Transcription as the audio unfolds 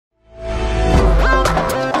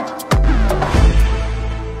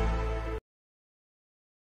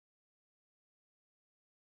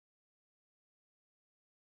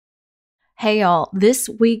Hey y'all, this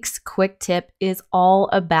week's quick tip is all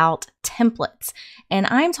about templates. And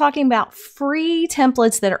I'm talking about free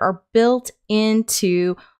templates that are built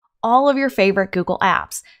into all of your favorite Google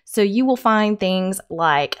apps. So you will find things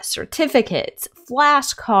like certificates,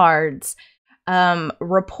 flashcards,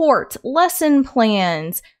 reports, lesson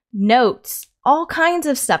plans, notes, all kinds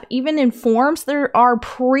of stuff. Even in forms, there are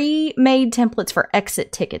pre-made templates for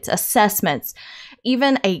exit tickets, assessments,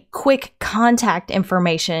 even a quick contact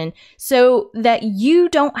information so that you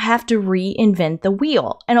don't have to reinvent the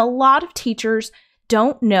wheel. And a lot of teachers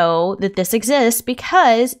don't know that this exists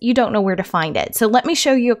because you don't know where to find it. So let me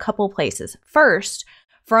show you a couple places. First,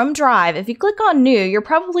 from Drive, if you click on New, you're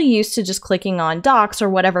probably used to just clicking on Docs or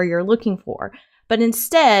whatever you're looking for. But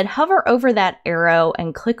instead, hover over that arrow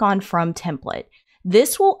and click on From Template.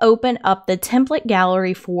 This will open up the template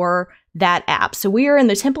gallery for that app. So we are in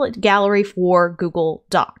the template gallery for Google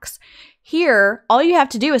Docs. Here, all you have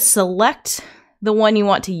to do is select the one you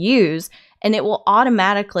want to use, and it will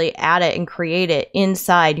automatically add it and create it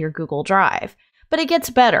inside your Google Drive. But it gets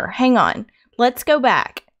better. Hang on. Let's go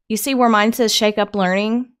back. You see where mine says Shake Up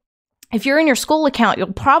Learning? If you're in your school account,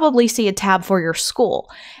 you'll probably see a tab for your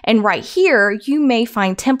school. And right here, you may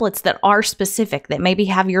find templates that are specific, that maybe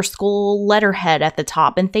have your school letterhead at the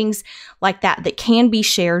top and things like that that can be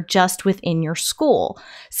shared just within your school.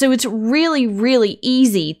 So it's really, really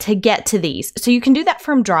easy to get to these. So you can do that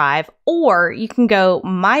from Drive, or you can go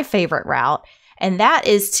my favorite route, and that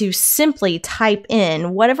is to simply type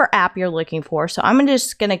in whatever app you're looking for. So I'm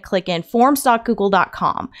just going to click in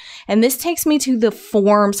forms.google.com. And this takes me to the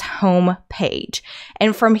Forms home page.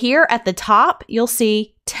 And from here at the top, you'll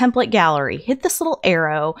see Template Gallery. Hit this little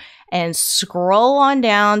arrow and scroll on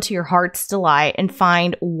down to your heart's delight and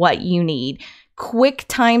find what you need. Quick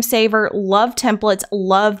time saver. Love templates.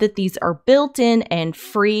 Love that these are built in and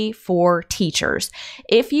free for teachers.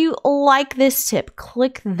 If you like this tip,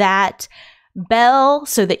 click that bell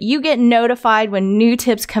so that you get notified when new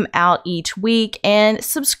tips come out each week, and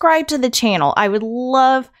subscribe to the channel. I would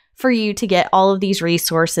love for you to get all of these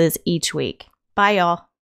resources each week. Bye, y'all.